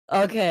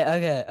Okay.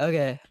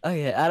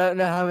 I don't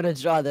know how I'm gonna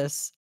draw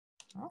this.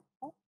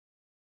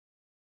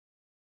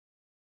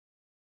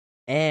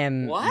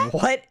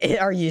 What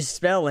are you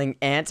spelling?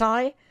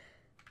 Anti?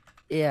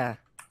 Yeah.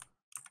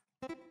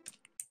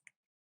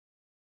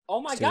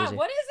 Oh my It's too god, easy.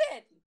 what is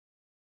it?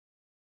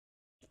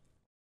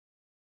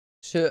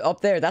 So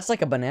up there, that's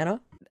like a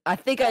banana. I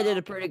think I did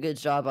a pretty good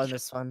job on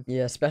this one.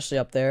 Yeah, especially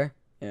up there.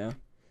 Yeah.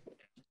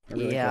 A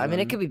really Yeah, good I mean,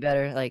 it one. could be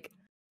better. Like,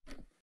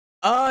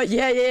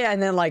 yeah,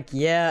 and then like,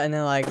 yeah, and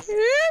then like,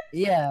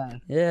 yeah.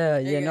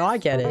 yeah, no, I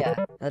get it.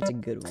 Yeah. That's a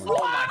good one.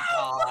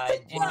 Oh my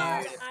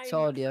god, dude.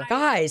 Told you.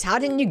 Guys, how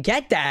didn't you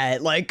get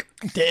that? Like,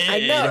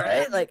 I know,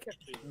 right? Like,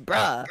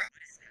 bruh.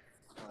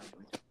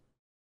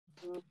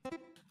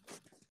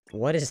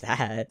 what is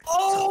that?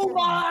 Oh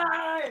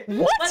my!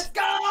 What? Let's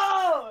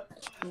go!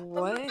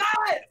 What?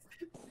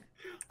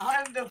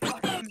 I'm the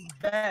fucking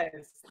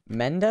best.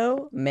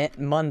 Mendo?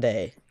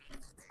 Monday.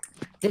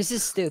 This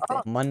is stupid.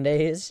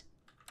 Mondays?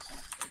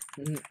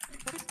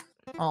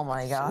 Oh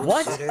my god.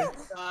 What?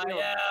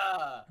 Yeah.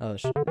 Oh,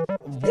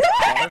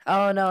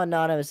 Oh no,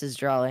 Anonymous is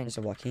drawing. is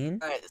it Joaquin?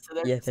 Alright, so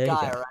there's Yeah, this there you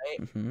guy, go.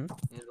 right? Mm-hmm.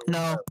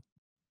 No,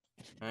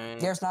 Alright.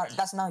 there's not.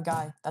 That's not a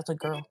guy. That's a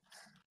girl.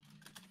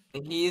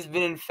 He's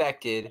been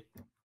infected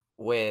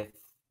with.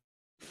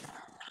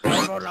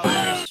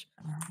 Uh,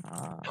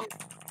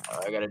 Oh,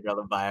 I gotta draw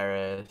the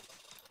virus.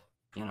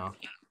 You know,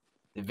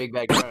 the big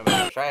bad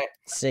coronavirus, right?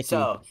 Sicky.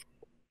 So,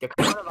 the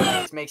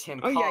coronavirus makes him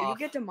cough. Oh yeah, you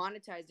get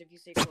demonetized if you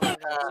say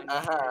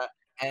coronavirus.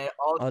 And it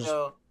I'll just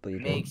also bleep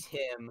it. makes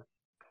him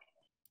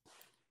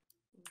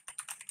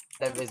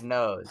out of his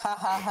nose. ha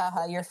ha ha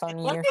ha! You're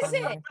funny. What You're is funny.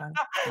 it? You're funny.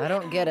 I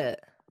don't get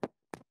it.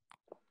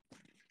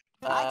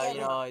 You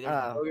know,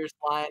 there's boogers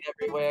flying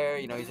everywhere.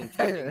 You know, he's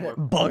infecting more.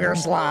 Booger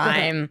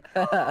slime.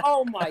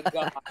 Oh my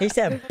god. He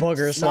said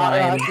booger Snot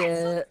slime.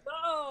 rocket.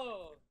 No.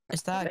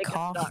 Is that Make a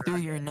cough start. through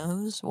your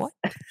nose? What?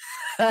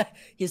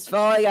 He's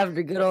falling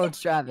after good old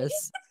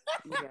Travis.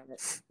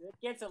 It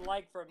gets a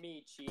like from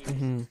me, Chief.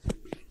 Mm-hmm.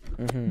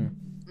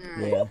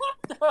 Mm-hmm. Yeah.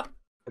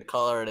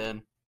 Color it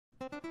in.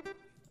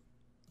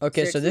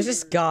 Okay, so there's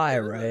this guy,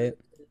 right?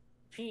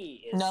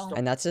 P is No.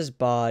 And that's his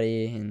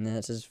body, and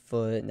that's his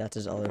foot, and that's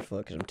his other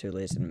foot, because I'm too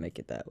lazy to make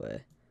it that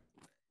way.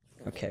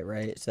 Okay,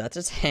 right? So that's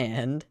his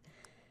hand.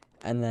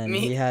 And then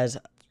he has...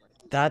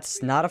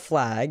 That's not a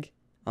flag.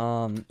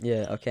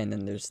 Yeah, okay, and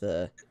then there's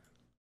a...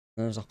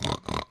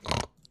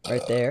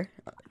 Right there.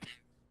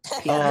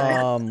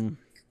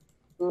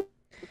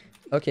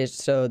 Okay,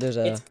 so there's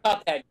a... It's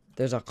Cuphead.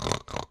 There's a...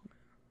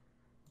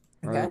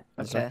 Right?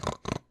 Okay.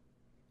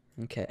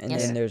 Okay, and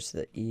Yes. then there's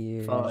the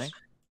ears. Falling.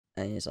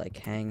 And he's like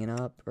hanging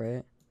up,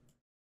 right?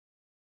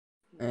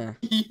 Yeah.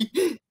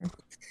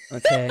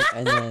 Okay,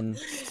 and then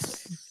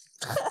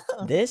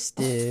this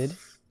dude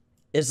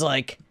is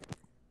like,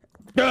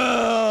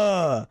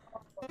 "Duh!"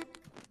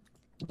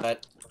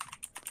 But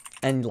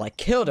And like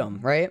killed him,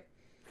 right?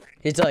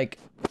 He's like,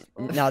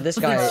 now this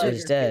guy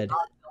is dead.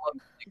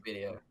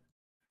 video.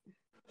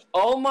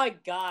 Oh my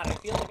god, I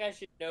feel like I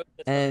should know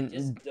this.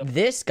 And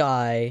this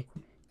guy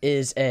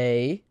is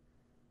a...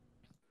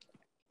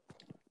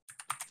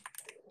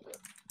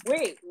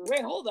 Wait,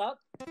 hold up.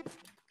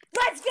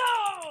 Let's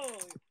go!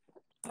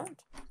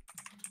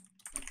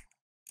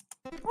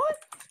 What?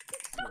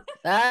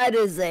 That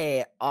is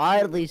a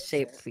oddly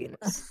shaped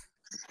penis.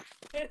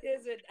 It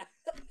isn't.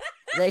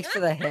 Thanks for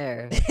the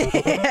hair.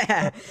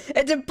 Yeah,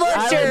 it's a I would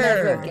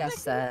never butcher!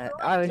 guess that.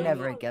 I would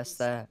never guess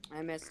that.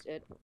 I missed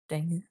it.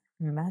 Dang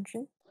it.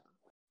 Imagine.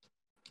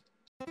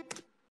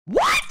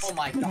 What? Oh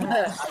my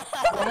god.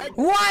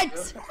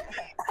 What?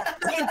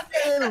 It's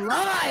in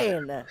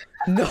line.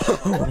 No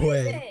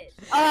way.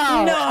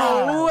 Oh,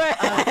 No way!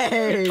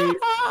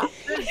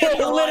 He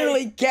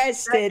literally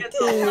guessed it,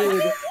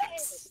 dude.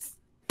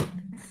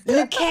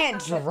 You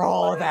can't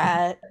draw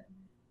that.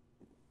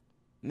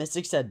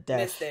 Mystic said death.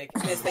 Mystic,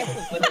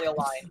 it's literally a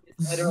line.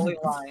 It's literally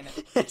a line.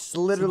 It's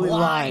literally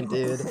line,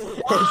 dude.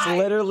 It's Line.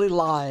 literally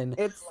line.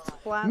 It's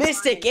flat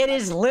Mystic, line. it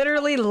is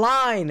literally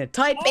line.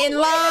 Type in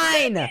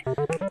line.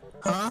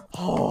 Huh?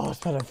 Oh, it's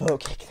gonna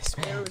vote kick this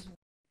man.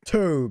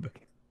 Tube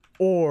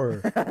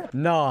or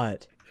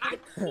not. I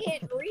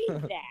can't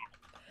read that.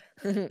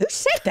 Who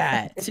said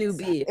that? To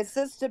be. It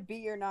says to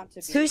be or not to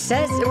be. Who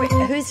says? Wait,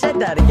 who said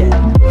that again?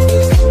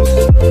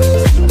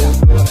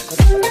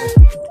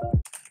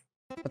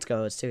 Let's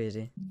go. It's too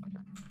easy.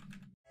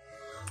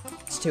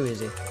 It's too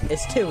easy.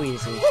 It's too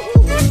easy.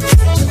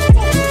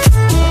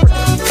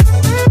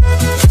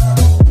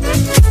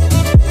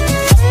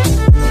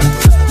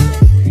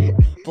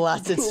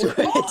 Blasted Switch.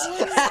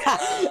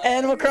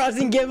 Animal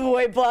Crossing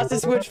giveaway.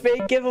 Blasted Switch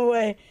fake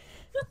giveaway.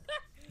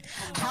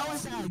 How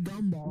is that a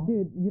gumball?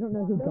 Dude, you don't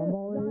know who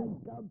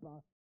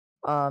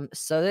Gumball is?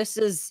 So this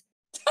is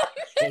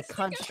a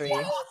country.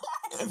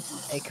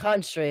 A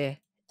country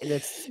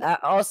that's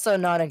also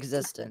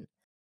non-existent.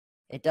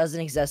 It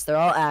doesn't exist. They're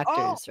all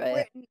actors,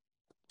 right? wait,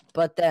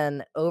 But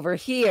then over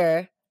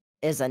here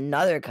is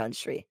another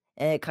country,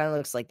 and it kind of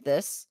looks like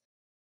this,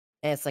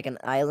 and it's like an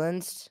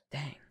island,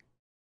 Dang.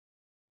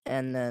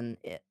 and then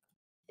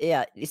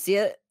yeah, you see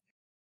it?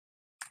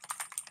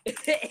 I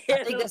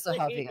think this will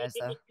help you guys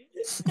though.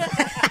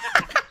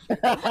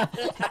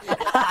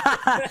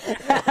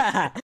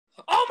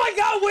 Oh my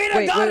god, wait,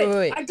 I got it!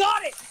 Wait. I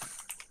got it!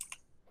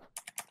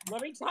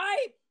 Let me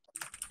type!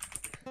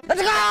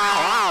 Let's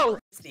go!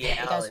 It's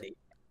reality.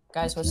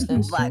 Guys, what's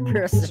this? Black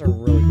This is person. a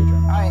really good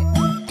drum.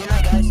 Alright, good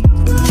night, guys.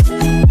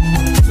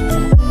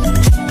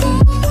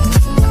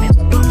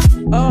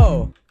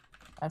 Oh!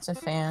 That's a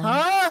fan.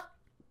 Huh?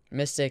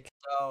 Mystic.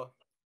 So,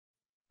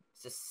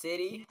 it's a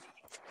city.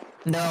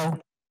 No.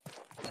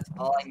 That's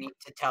all I need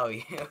to tell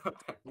you.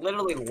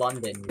 Literally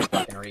London, you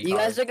fucking retard. You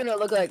guys are gonna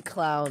look like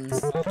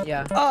clowns.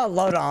 Yeah. Oh,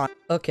 load on.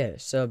 Okay,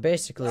 so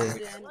basically,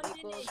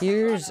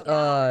 here's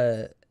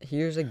a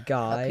A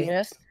guy.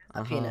 penis. A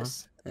Uh-huh.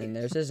 penis. And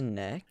there's his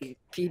neck.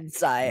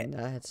 Pizza. And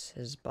that's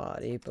his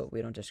body, but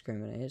we don't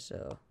discriminate,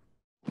 so.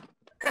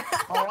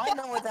 Oh, I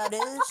know what that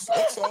is.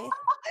 It's a.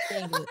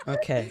 Dang it.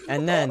 Okay,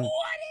 and then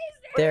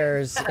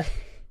there's.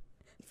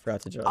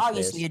 Forgot to draw his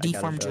Obviously face. a I gotta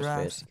deformed draw his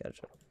giraffe. face, gotta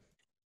draw-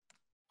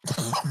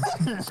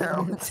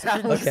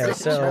 No. Okay,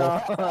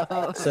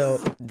 so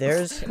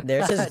there's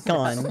his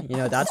gun. You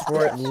know, that's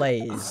where it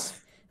lays.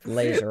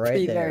 Lays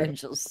right there.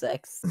 Premarital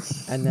sex.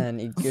 And then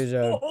he goes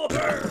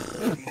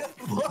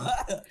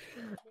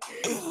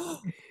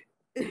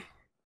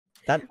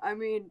that. I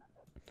mean,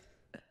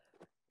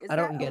 is I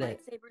don't that get a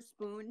it. lightsaber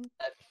spoon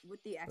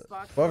with the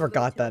Xbox? Whoever logo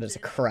got that is a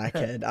tilted?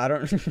 crackhead. I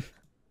don't.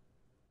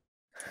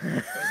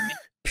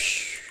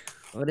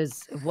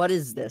 What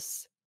is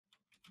this?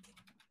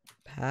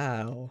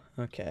 Pow.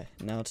 Okay,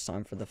 now it's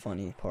time for the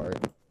funny part.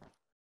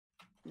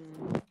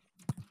 Mm.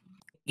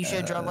 You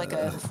should draw like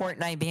a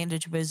Fortnite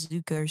bandage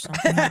bazooka or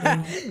something.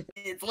 Dude.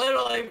 It's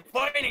literally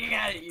pointing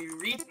at it, you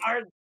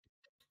retard.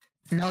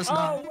 No, it's Oh,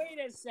 not. wait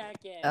a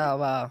second. Oh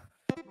wow.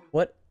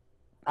 What?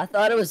 I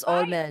thought it was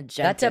Old Man Jenkins.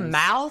 That's a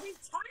mouth?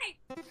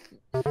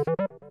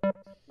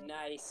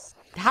 Nice.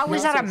 How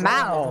is No, that a it's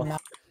mouth?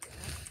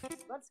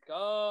 Let's go.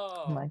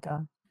 Oh my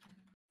god.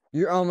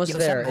 You're almost Yo,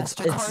 is that there. It's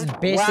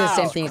MasterCard? basically the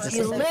same Wow, thing. It's the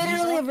You same.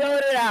 literally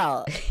wrote it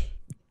out.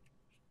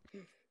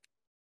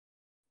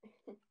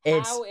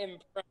 It's How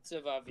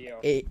impressive of you.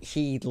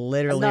 he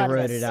literally Anonymous.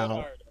 wrote it Good out.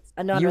 artist.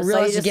 Anonymous, You so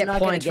realize you're you just get not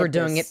gonna points for get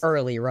doing it this.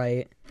 early,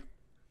 right?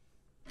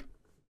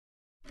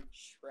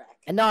 Shrek.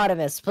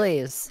 Anonymous,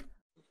 please.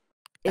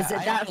 Is it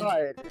I that don't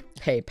hard?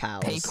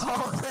 PayPal.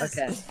 PayPal.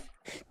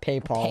 Okay.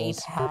 PayPal's.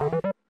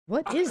 PayPal.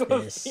 What is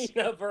this?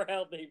 Peanut for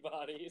healthy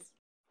bodies.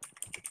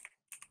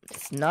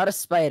 It's not a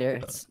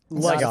spider. It's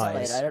Look, not a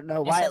guys. spider. I don't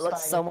know It's why a it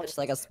looks so spider. much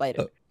like a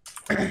spider.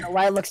 I don't know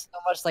why it looks so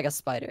much like a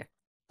spider.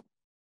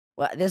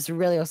 Well, this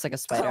really looks like a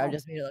spider. I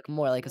just made it look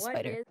more like a What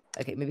spider. is-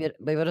 Okay, maybe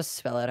I'll just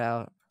spell it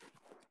out.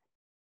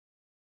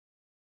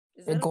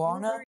 Is that a Iguana?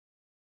 blueberry?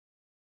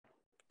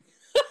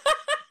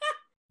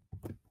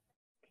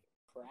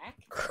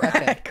 Crack?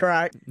 Okay.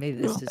 Crack.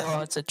 Maybe this is. Oh,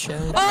 it's a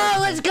chode. Oh,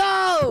 let's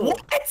go!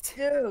 What?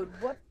 Dude,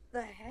 what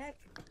the heck?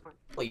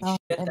 Holy Oh,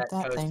 shit, and that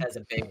that toast thing. has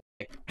a big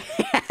dick.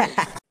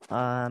 Okay.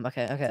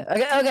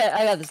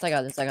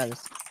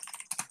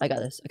 I got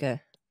this. Okay.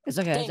 It's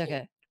okay. It's Dang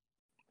okay.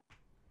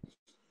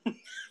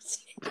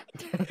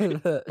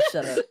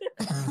 Shut up.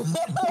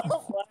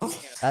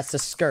 That's the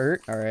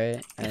skirt, all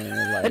right. And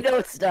like, No,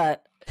 it's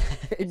not.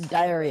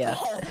 Diarrhea.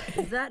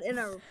 Is that in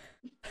a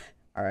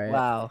all right.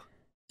 Wow.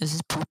 Is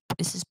this poop?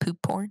 Is this poop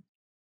porn?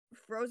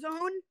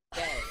 Frozone?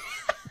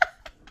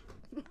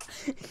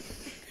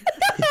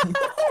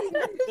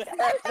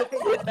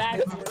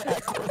 Back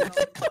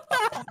to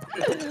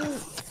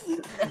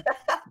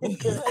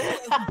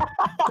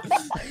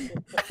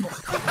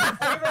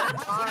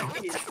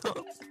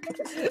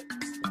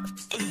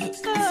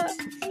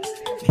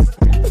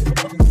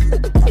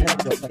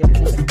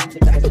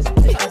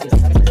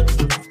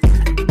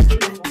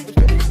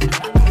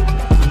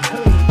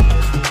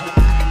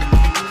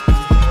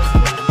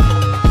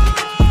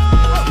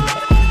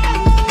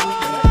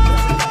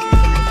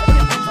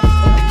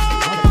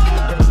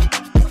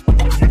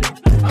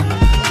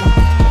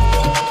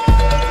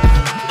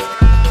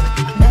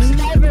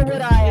Never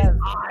would I have.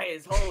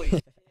 Eyes, holy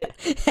shit.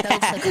 That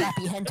looks like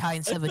crappy hentai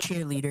instead of a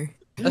cheerleader.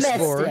 A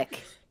sport.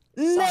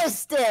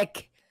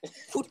 Mystic.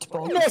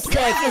 Football. Mystic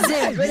is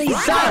in for the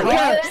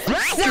soccer.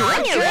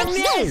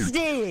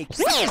 Mystic.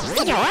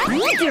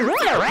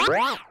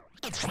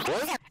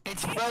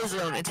 It's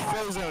Frozone. It's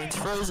Frozone. It's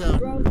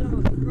Frozone.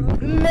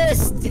 Frozone.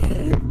 Mystic.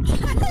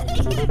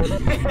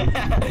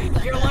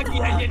 You're lucky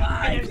I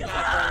didn't finish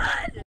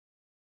that.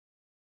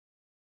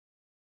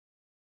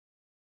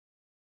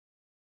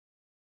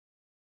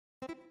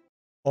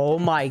 Oh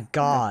my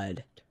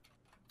god.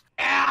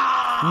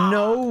 Ah!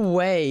 No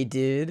way,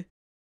 dude.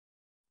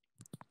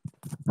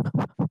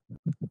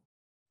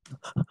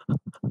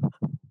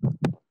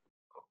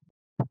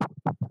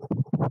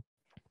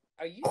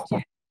 Are you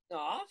jacking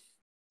off?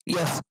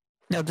 Yes.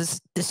 No, this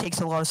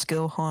takes a lot of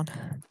skill, hon.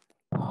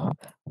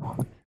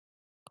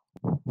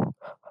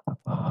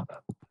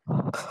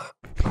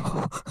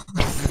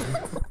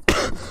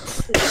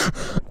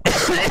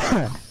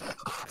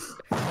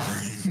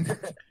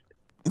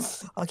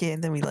 Okay,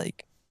 and then we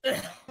like. I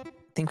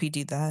think we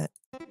do that.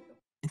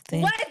 I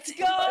think. Let's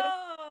go!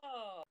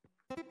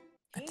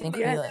 I think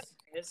we Yes. like.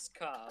 This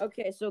cup.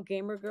 Okay, so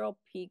gamer girl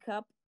pee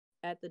cup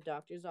at the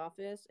doctor's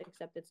office,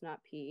 except it's not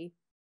pee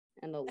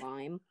and the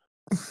lime.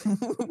 Dude,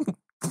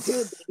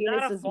 the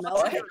Not penis a is fault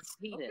melting. for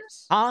a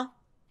penis. Huh?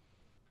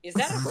 Is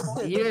that a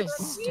fault? You're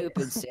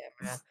stupid,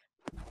 Samra.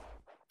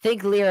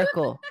 Think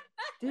lyrical.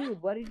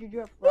 Dude, what did you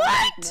do?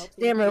 What?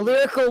 Samra,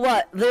 lyrical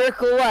what?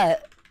 Lyrical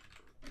what?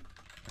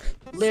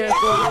 Lyrical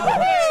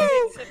what?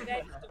 It's a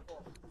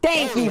vegetable.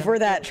 Thank you for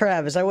that,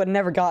 Travis. I would have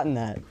never gotten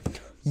that.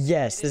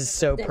 Yes, this is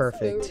so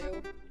perfect.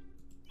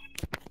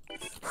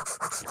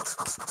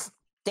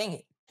 Dang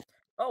it.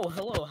 Oh,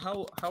 hello.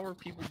 How are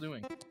people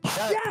doing?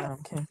 Yeah.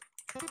 Okay.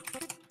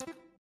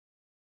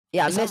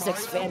 Yeah, Is that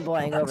Mystic's Mario?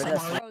 fanboying over Is that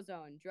this. Mario?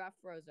 Frozone, draft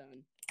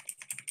Frozone.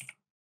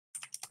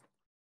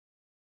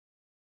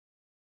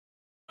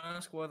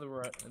 Ask whether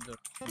we're at the.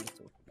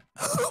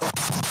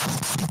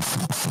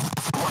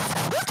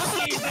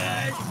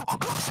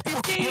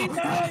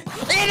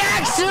 It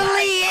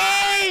actually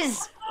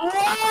is!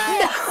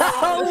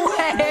 No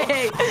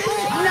way!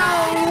 No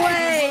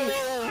way!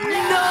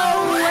 No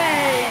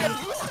way!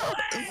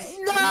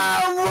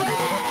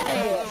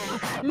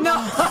 No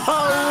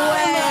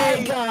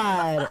way!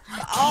 God!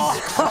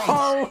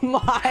 Oh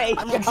my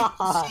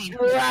god!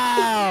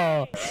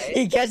 Wow!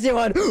 He gets it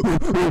one.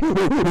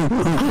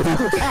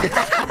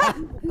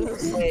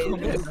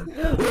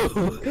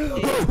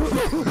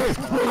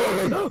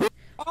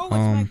 Oh, it's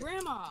my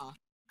grandma.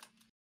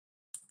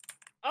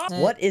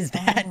 What is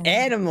that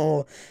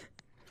animal?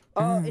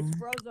 Oh, it's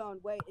Frozone.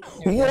 Wait,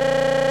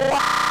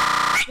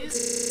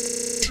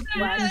 it's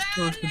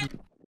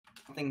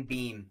Something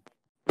beam.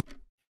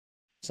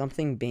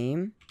 Something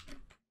beam?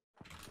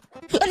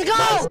 Let's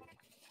go!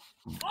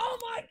 Oh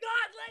my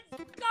god,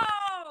 let's go!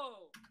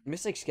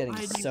 Mystic's getting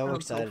so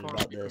excited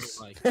about this.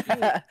 Like,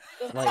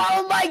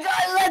 Oh my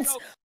god, let's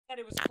And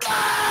it was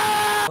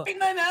go! In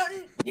my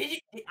mountain.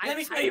 Let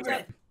me smell your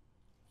breath.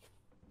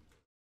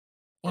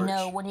 You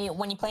know, when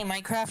you play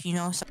Minecraft, you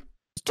know, it's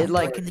It,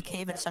 like- dark in the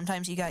cave, and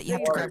sometimes you have to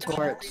grab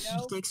Torch.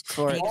 sticks.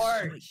 Torch.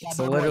 and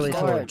you Literally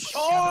Torch.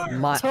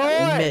 My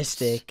Torch.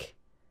 Mystic.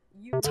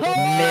 Torch!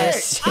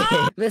 Mystic.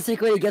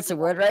 Mystic when he gets the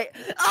word right.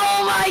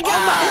 Oh my Oh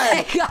god!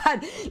 my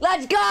god!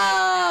 Let's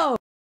go!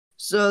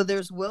 So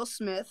there's Will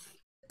Smith.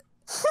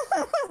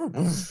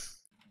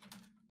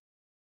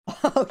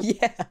 Oh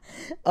yeah.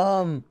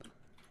 Come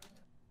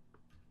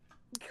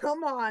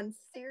on,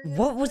 seriously?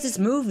 What was this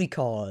movie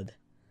called?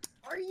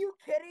 Are you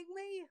kidding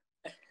me?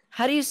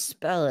 How do you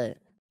spell it?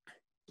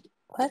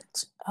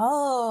 What?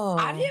 Oh.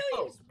 How do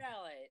you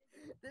spell it?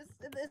 This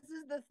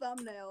is the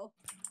thumbnail.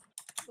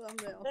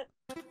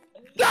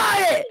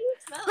 Got it!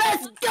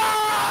 Let's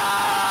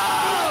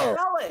go!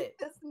 Smell it.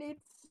 This needs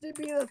to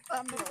be the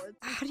thumbnail.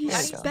 How do you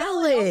There you go.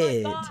 spell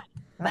it? Oh,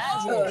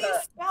 Magic.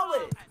 smell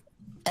it.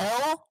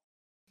 L.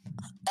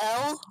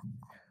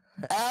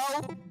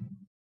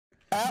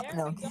 There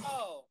No. we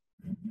go.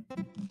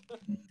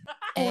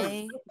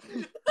 A.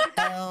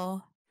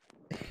 L.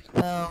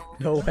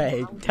 No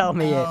way. Tell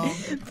me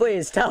it.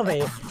 Please tell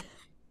me.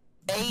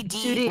 A.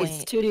 D. 2Ds,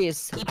 Wait.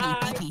 2Ds.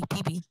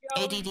 PP.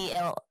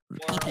 ADDL.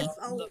 PP.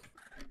 Oh,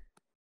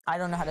 I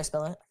don't know how to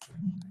spell it.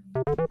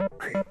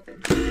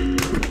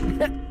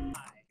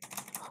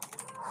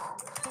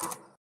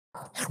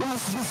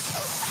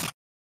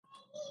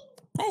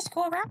 Nice,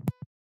 go around.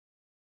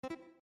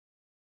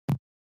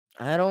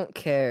 I don't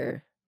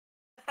care.